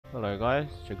Hello guys,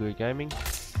 Jackuuy Gaming.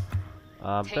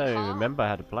 Don't even remember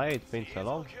how to play, it's been so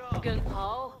long.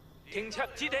 Just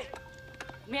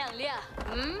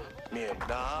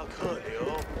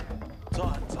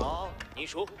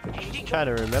trying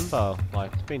to remember,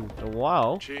 like it's been a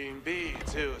while.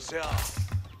 It's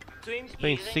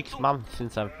been 6 months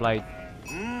since I've played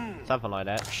something like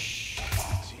that.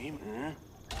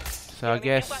 So I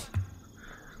guess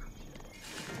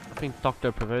I think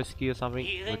Dr. Perversky or something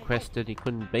requested he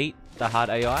couldn't beat the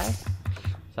hard AI.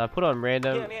 So I put on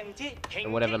random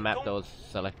and whatever map that was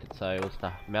selected, so it was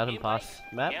the mountain pass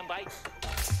map.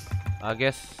 I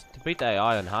guess to beat the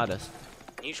AI on hardest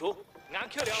is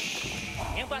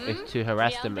to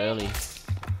harass them early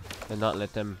and not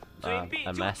let them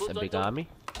amass a big army.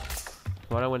 So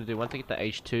what I want to do, once I get to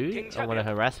H2, I want to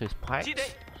harass with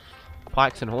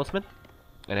pikes and horsemen,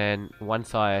 and then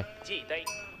once I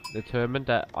determined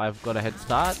that I've got a head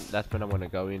start, that's when I want to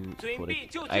go in for the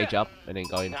age up and then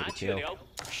go in for the kill.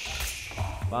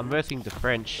 But I'm versing the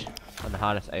French on the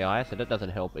hardest AI, so that doesn't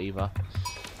help either,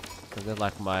 because they're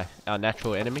like our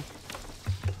natural enemy.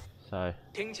 So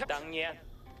we'll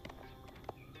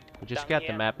just get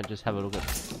the map and just have a look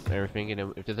at everything,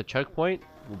 and if there's a choke point,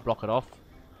 we'll block it off.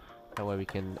 That way we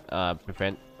can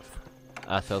prevent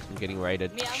ourselves from getting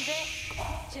raided.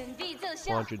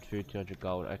 400 food, 200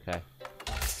 gold, okay.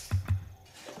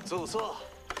 The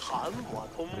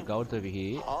gold's over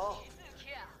here.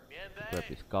 Grab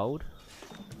this gold.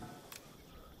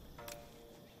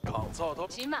 I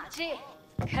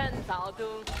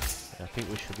think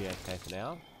we should be okay for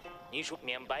now.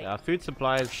 Our food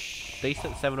supply is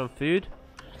decent, 7 on food.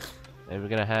 And we're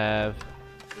gonna have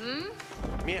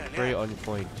 3 on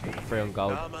coin, 3 on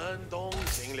gold.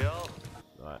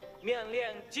 Right.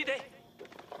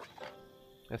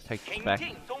 Let's take this back.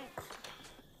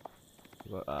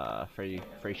 We've got three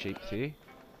sheep here.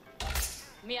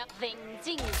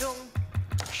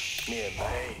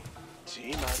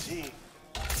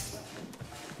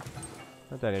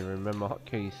 I don't even remember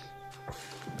hotkeys. Are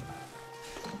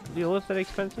the ores that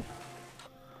expensive?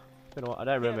 I don't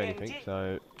remember anything,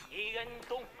 so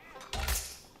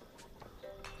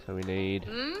we need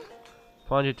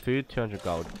 400 food, 200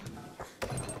 gold.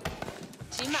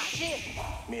 The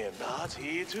meal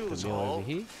over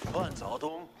here.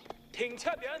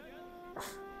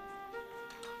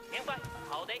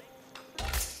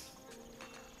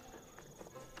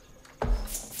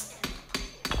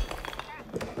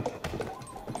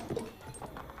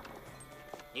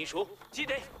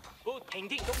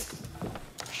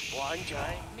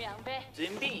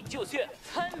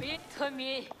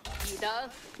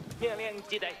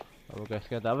 We'll go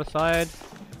to the other side.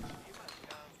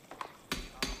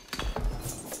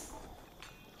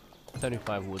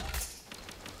 75 wood.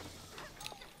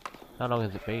 How long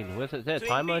has it been? Is there a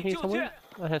timer in here somewhere?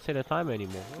 I don't see the timer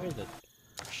anymore. Where is it?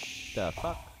 The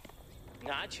fuck?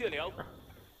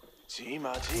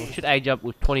 We should age up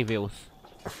with 20 vils.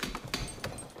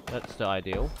 That's the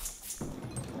ideal.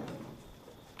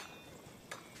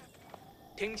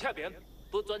 I'll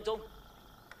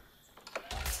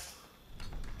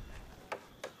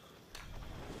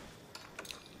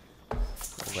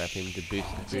grab him to boost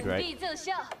the food rate.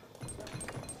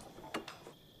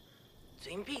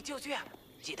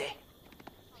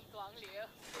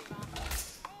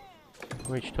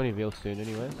 We'll reach 20 vils soon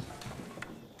anyways.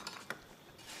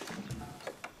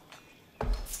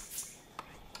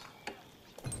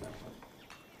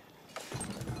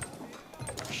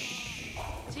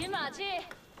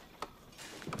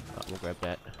 Oh, we'll grab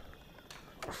that.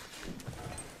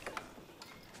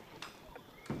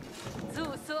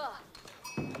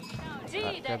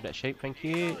 Grab that sheep, thank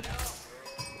you.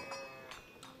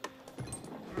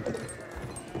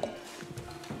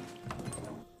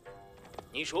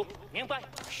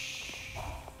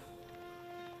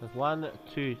 There's 1,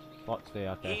 2 spots there,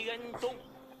 okay.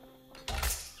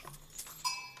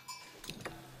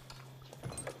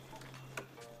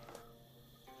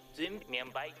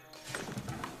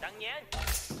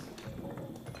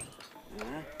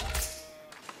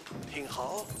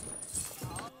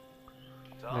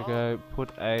 I'm gonna go put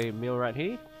a mill right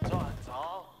here.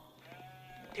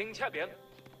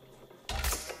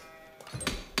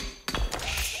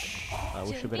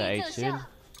 We should be at age soon.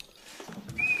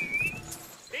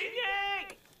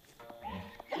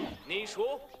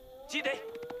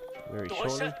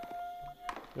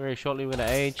 Very shortly we're gonna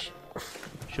age.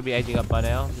 Should be aging up by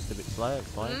now, just a bit slow,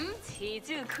 it's fine.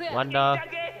 Wonder.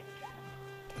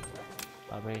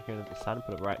 I'm making it the sun,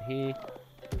 put it right here.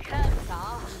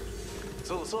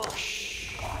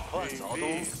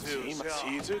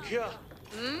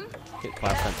 Get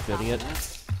 5 cents building it.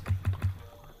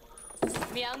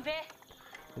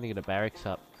 Gonna get a barracks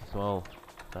up as well.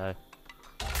 So.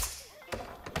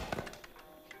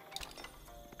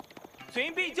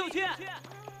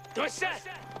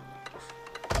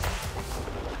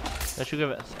 That should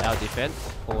give us our defense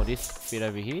for this bit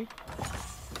over here.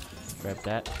 Grab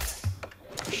that.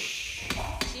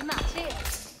 骑马去。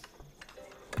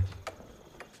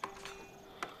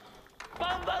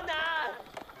帮帮难！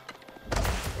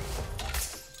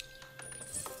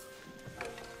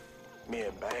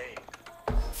面杯，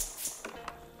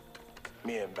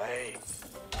面杯。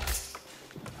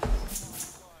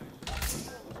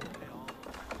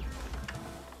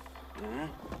嗯。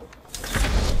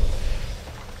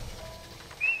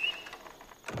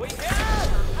回天！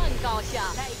很高兴。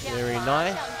 Very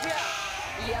nice.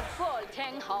 也破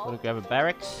天后。 Wanna grab a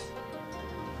barracks?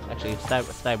 Actually,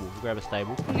 stable. We'll grab a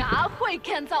stable. 俺会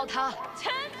建造它。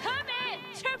陈和美，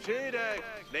去。是的，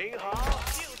您好。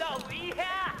就到回天。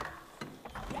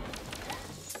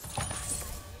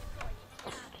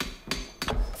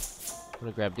 I'm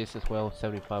gonna grab this as well,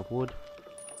 75 wood.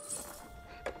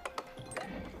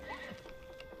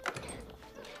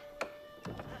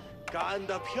 Got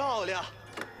得漂亮！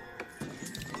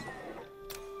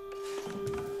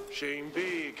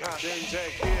신비看现在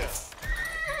here。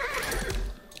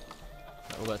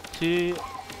 We've got 2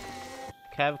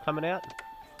 cav coming out.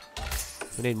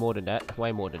 We need more than that,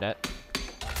 way more than that.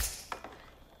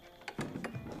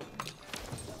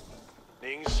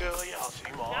 您是要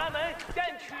什么？衙门正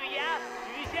取衙，举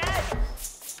先。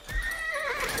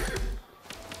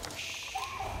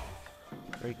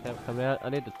 3 cav coming out. I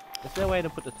need to. Is there a way to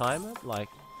put the timer? Like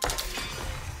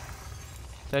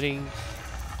settings,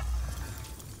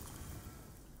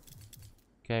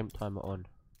 game timer on.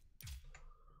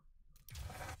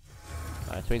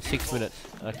 Alright, it's been 6 minutes.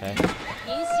 Okay.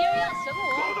 您需要什么？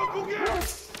 报到公园。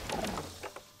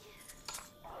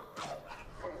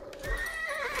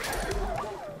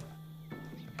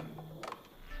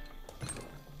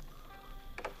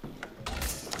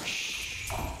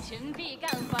 群臂干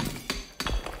活。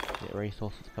 Get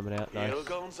resources coming out. Nice. 有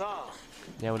工作，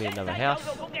 Now we need another house.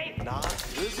 拿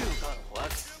直就干活。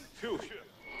就是。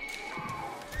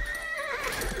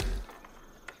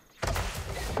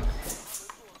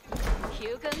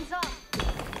 有工作。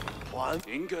团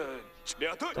您个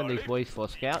两队。 Send these boys for a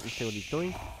scout and see what he's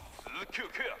doing.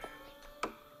 QQ。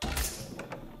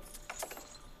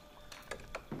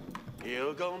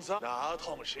有工作，拿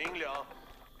通行了。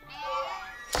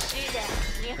 是的，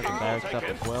你 Put the 好。 barracks up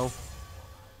as well.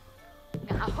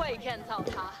 俺会建造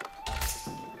它。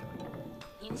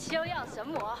您需要什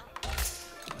么？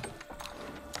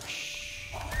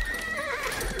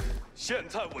 现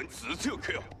在稳直就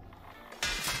Q。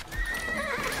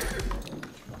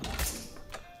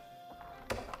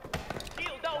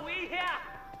 就到危天。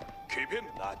 这边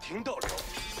俺听到了。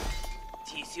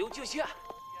 急修就下。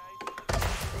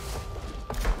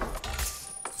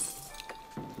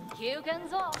 有工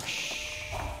作。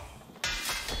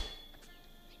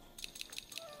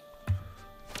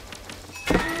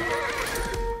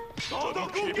 找到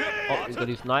公园。 Oh, we've got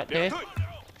his knight there.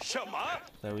 上马。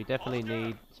 So we definitely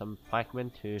need some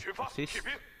pikemen to assist.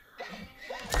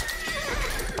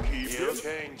 有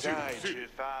请再吃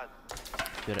饭。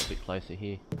 Get it a bit closer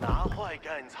here. 拿坏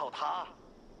干草他。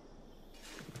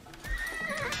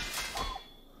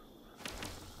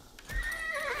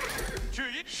注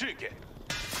意事件。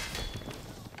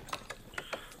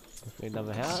 Need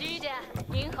another house. 是的，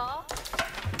您好。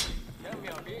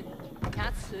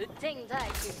俺此正在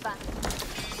举办。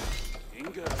 您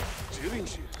个指令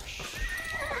是。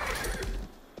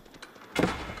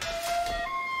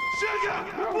下降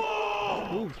不。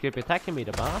 Ooh, he's gonna be attacking me,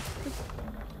 the bastard.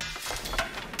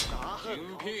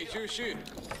 精辟就是。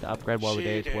 To upgrade while we're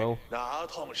there as well. 拿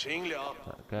通行了。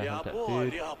 Okay, 两 hunt that 波 food.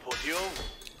 两波丢。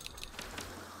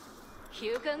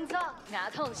 有工作，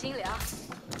俺痛心了。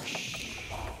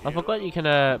 I forgot you can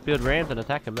build rams and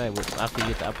attack them, after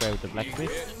you get the upgrade with the blacksmith.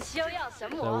 您需要什 So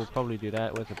么 we'll？ probably do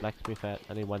that. Where's the blacksmith at?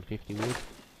 I need 150 wood.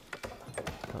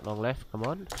 Not long left, come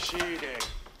on. 是的。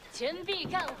 群臂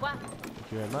干活。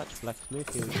 Thank you very much, blacksmith.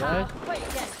 Here we 他 go. 会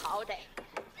建好的。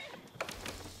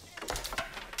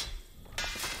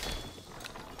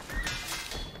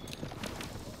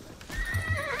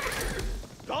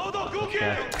 找到公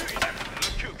园。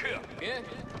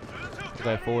 To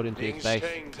go forward into his base.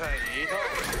 现在移动。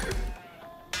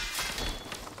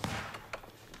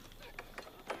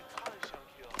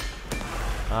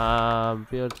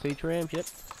 Build siege rams, yep.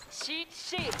 是。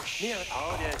面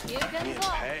好点。有工面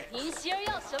作，培。您需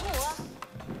要什么？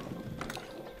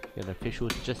 Get an official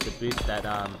just to boost that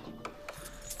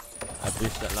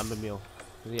boost that lumber mill.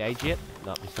 Is he age yet?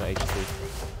 No, he's still age 2.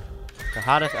 The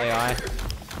hardest AI.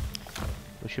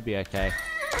 We should be okay.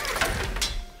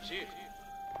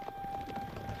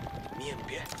 面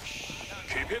边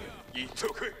，kri兵已撤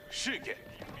退，是的。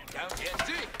杨点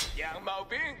子，杨毛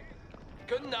兵，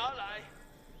跟拿来。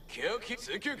QQ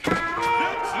此 QQ，此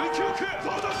QQ，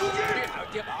跑到附近，别好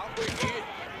点保卫你，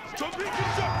准备跟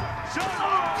上，下路。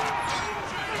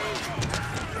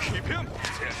kri兵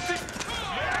前进。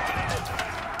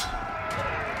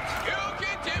QQ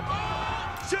前锋，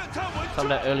现在稳。Some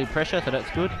of that early pressure, so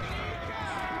that's good.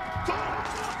 走，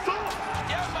走，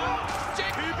杨毛，这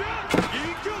kri兵已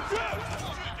救治。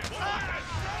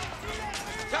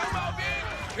杨毛兵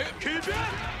，kri兵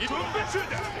已准备是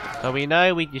的。 So we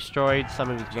know we destroyed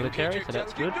some of his military, so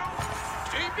that's good.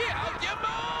 准备好点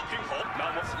吗？听好，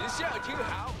那么时下听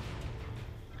好，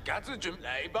各自准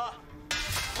备吧。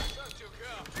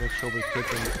 Make sure we keep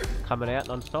them coming out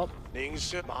non-stop. 领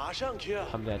事马上去啊！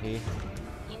 Come down here.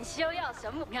 您需要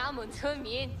什么？我们村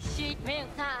民需没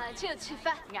那就吃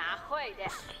饭，我会的。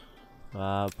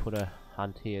Put a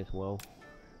hunt here as well.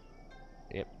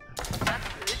 Yep. 拿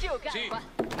死就干吧。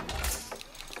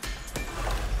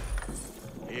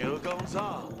 有工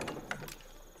作，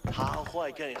他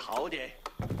会更好点。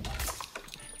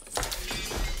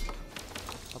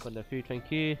 Up on the food tank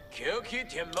here. QQ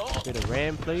天猫， Bit of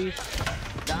ram, please.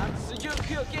 拿持有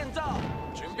Q 建造，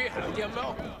准备好天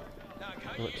猫。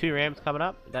 We've got 2 rams coming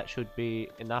up. That should be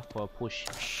enough for a push.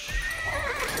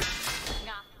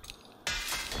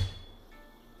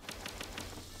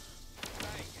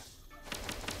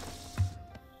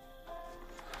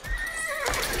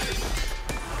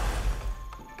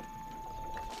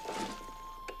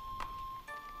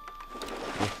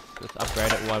 Let's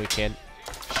upgrade it while we can.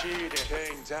 是的，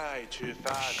现在出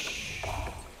发。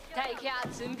大家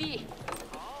准备，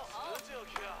好，就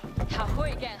去啊！他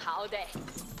会更好的。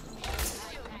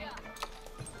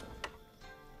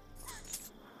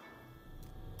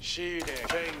是的，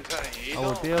现在移 I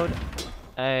动 will。build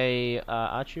a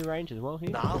archery range as well here.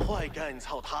 拿坏干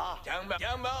操他！羊毛，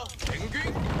羊毛，全军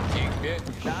进边，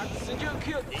拿持有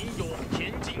Q 你有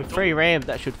前进 With 3 rams,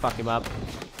 that should fuck him up.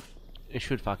 It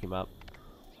should fuck him up.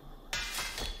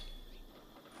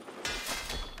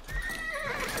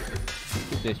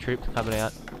 There's troops coming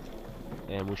out,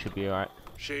 and we should be alright.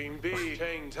 신비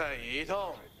现在移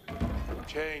动，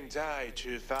现在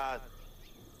出发。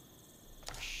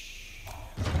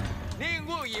任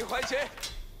务已完成。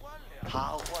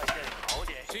他会更好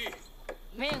点。是。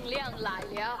命令来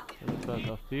了。 Let's go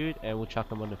off food, and we'll chuck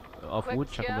them on the off wood.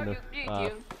 Chuck them on the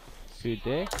food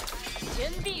there.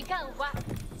 准备干活，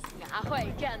我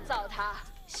会干造它。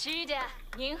是的，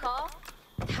您好，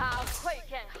他会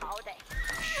更好的。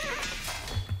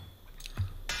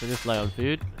 So just lay on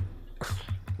food.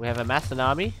 We have amassed an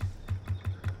army.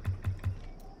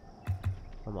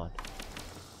 Come on.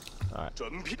 Alright.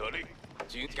 准备得令，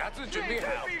请各自准备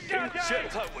好。现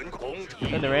在稳攻。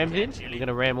 Send the rams in. We're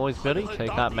gonna ram all his buildings, so he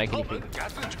can't make anything. 各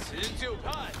自持就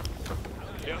派。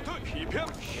两队匹兵，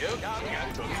当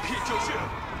然准备就绪。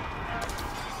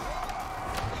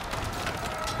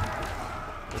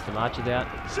 Get some archers out.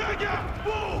 下一步，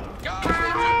各自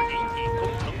准备攻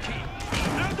城器。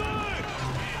两队，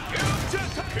现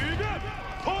在匹兵，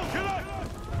跑起来！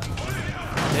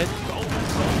 Dead.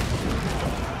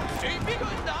 水兵们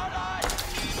拿来！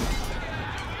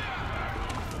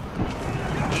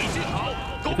已经好。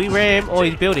 If we ram all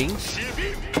his buildings, 士兵，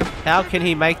 how can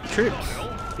he make troops?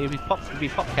 He'll be pop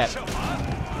capped.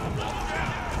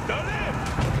 得令。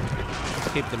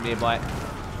 Keep them nearby.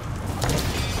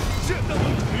 现在我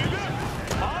匹兵，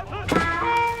马上。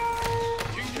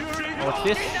 What's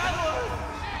this?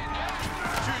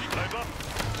 来吧。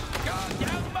羊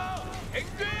毛平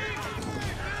军，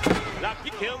立即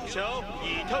停手，以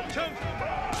透称。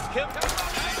停手，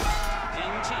精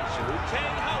气神，天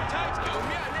后太有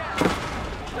面亮。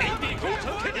你地工程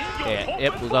肯定有 Yeah,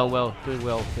 yep, we're going well. Doing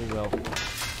well, doing well.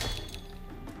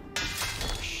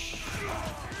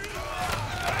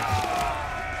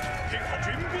 听好，准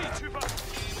备出发。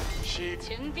是。准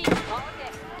备好的。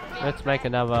 Let's make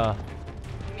another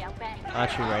明白。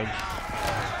 archery range.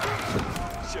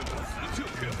 现在死就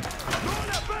可。罗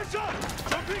列分上，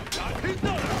准备打听到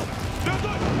了。两队，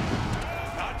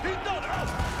打听到了。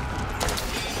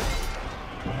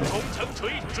工程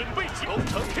锤准备起，工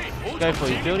程 K。 Go for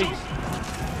his buildings.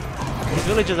 His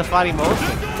villagers are fighting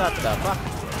monsters. What the fuck?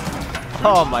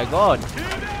 Oh my god.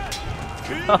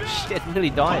 Oh shit,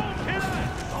 nearly died.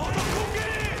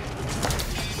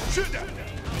 是的。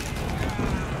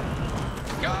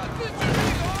各自准备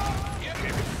好。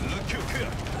死 QQ。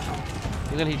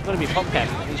 He's gonna be pop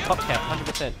capped. He's pop capped,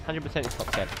 100%. 100% he's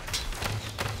pop capped.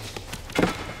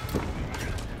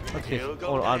 What's this?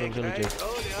 All island villages.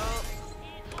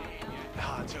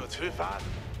 那就吃饭。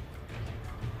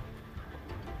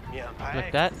面排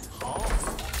Like that. 好。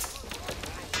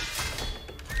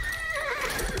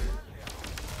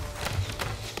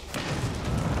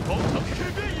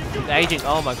 He's aging.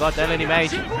 Oh my god, don't let him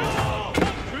age.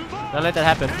 Don't let that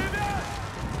happen.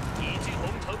 以及工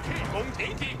程 K 工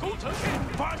田地工程 K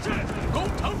发射工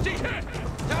程进去。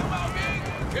杨茂兵，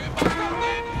确保当地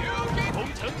有机工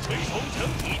程随工程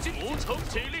以及无从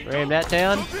起立。 Ram that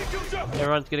down.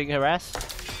 Everyone's getting harassed.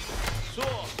 说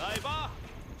来吧，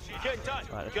现在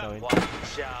Right, let's go in.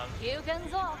 想 有跟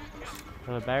做，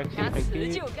 From the barracks 拿 here, thank 此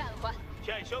you. 就干活。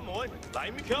 天生门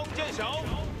来强健手，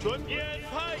准备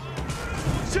派，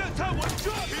现在稳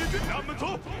住，咱们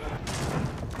走。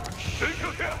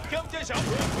强健手，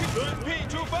准备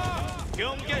出发，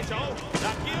强健手，拿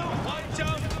球换枪，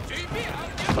准备好。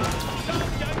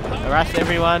 Harass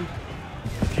everyone.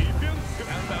 骑兵，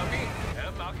杨宝兵，人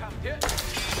马抗天，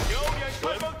有眼看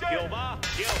风筝，有吧？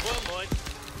有我们。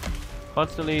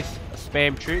 Constantly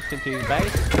spam troops into his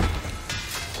base.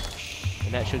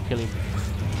 And that should kill him.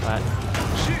 Right.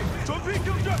 准备正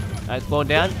阵， It's going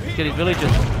down. Kill his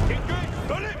villagers. 停军，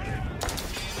得令，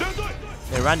连队。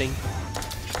 They're running.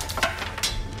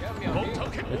 工程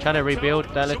K They're trying to rebuild.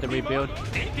 Don't let them rebuild.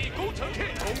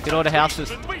 Get all the houses.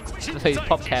 So he's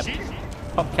pop cap.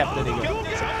 Pop cap letting go.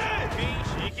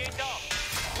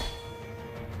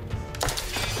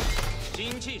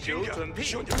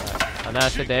 I know I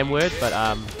said the M word, but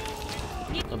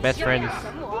my best friend's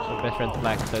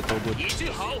black, so it's all good.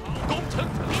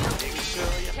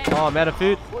 Oh, I'm out of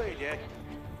food. 会点。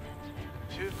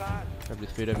吃饭。 Grab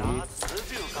this food over 拿 here. 词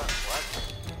就干活。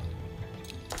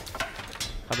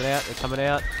 Coming out. They're coming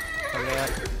out. Coming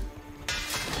out.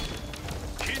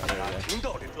 听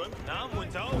到了。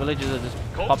 The villagers are just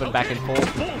popping back and forth.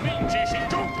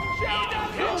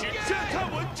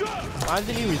 Why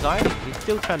isn't he resigning? He's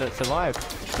still trying to survive.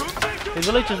 The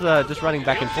villagers are just running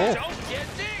back and forth.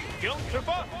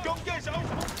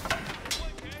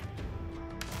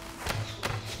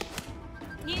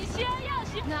 你先要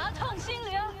去拿通心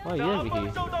流， Oh, yeah, over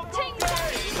here. 请在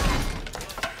移动，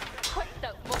快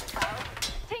等我头，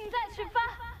请再出发，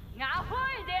俺会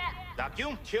的。 拿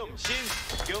弓跳心，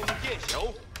弓箭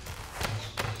手。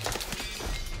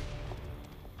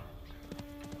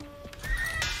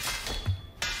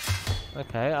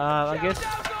 Okay, I guess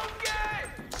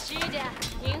是的，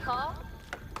您好。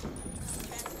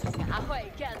俺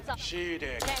会干造，是的。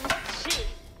是，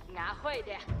俺会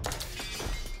的。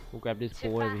 we'll grab this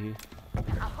boy over here.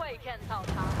 俺会干造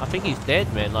它。 I think he's dead,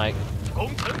 man. Like,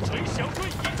 工程锤小队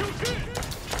已就绪，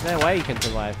 no way he can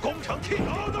survive. 工程 K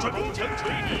准工程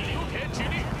锤已留田指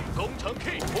令，工程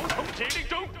K 服从指令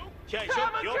中，天生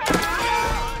有。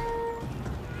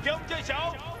杨建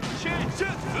小，现现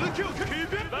死 Q 骑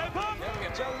兵来吧，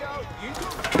将要移动。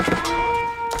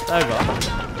 It's over.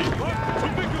 尽快准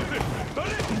备各队，得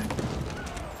令。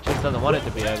 Just doesn't want it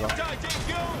to be over. 再进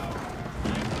攻。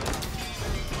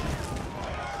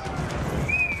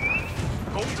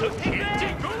工程铁进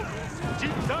攻，近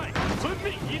代遵命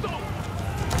移动。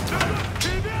骑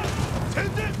兵前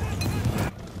进。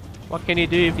 What can he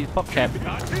do if he's pop capped?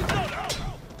 打听到了。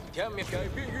天面改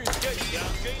变预见，两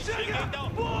军指令到。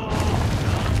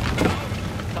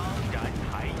当然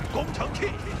还工程 K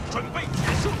准备结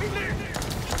束命令。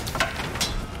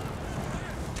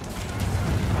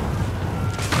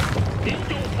你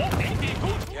有火领地攻。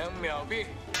天秒兵。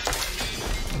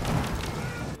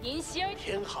 您先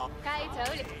挺好。该走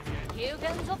了，有跟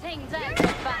做，请再出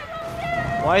发。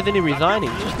 Why isn't he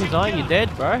resigning? Just resign, you're dead,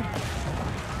 bro.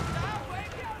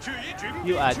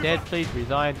 You are dead, please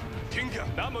resign. 听着，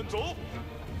咱们走。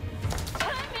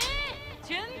村民，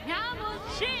全俺们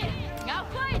是，俺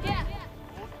会的。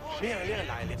命令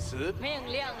来了。是。命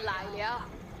令来了。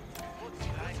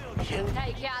 听。大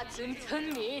家村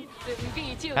民准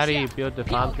备就绪。 How do you build the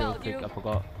farm real quick? I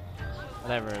forgot. I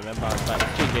don't even remember, but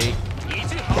it's 2G. 已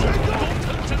经好，工程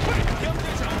指挥，杨建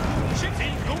小，先进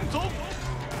攻走。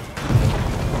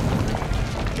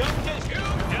杨建小，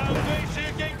两队时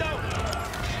间到。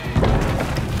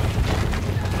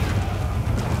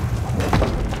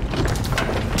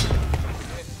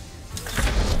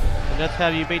 And that's how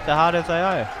you beat the hardest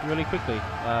AI really quickly.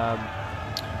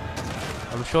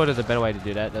 I'm sure there's a better way to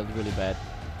do that. That was really bad.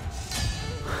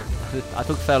 I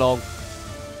took so long.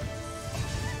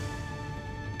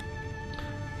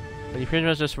 But you pretty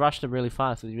much just rush them really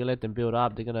fast. If you let them build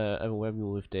up, they're gonna overwhelm you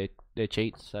with their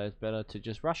cheats. So it's better to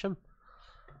just rush them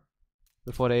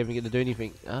before they even get to do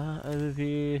anything.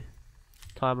 Overview,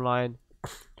 timeline.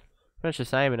 Pretty much the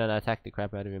same, and then I attack the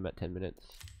crap out of him at 10 minutes.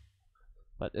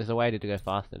 But there's a way to go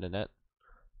faster than that.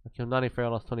 I killed 93, I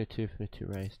lost 22 for 2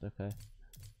 raised, okay.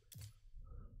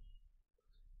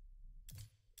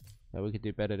 Yeah, we could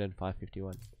do better than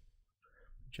 551.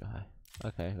 High.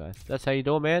 Okay, guys. That's how you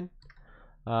do it, man.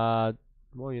 What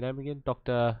was your name again?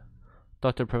 Dr.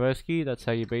 Provoski. That's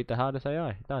how you beat the hardest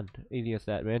AI. Done. Easy as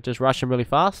that, man. Just rush him really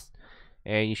fast,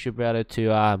 and you should be able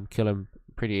to kill him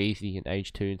pretty easy in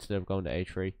age 2 instead of going to age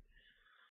 3.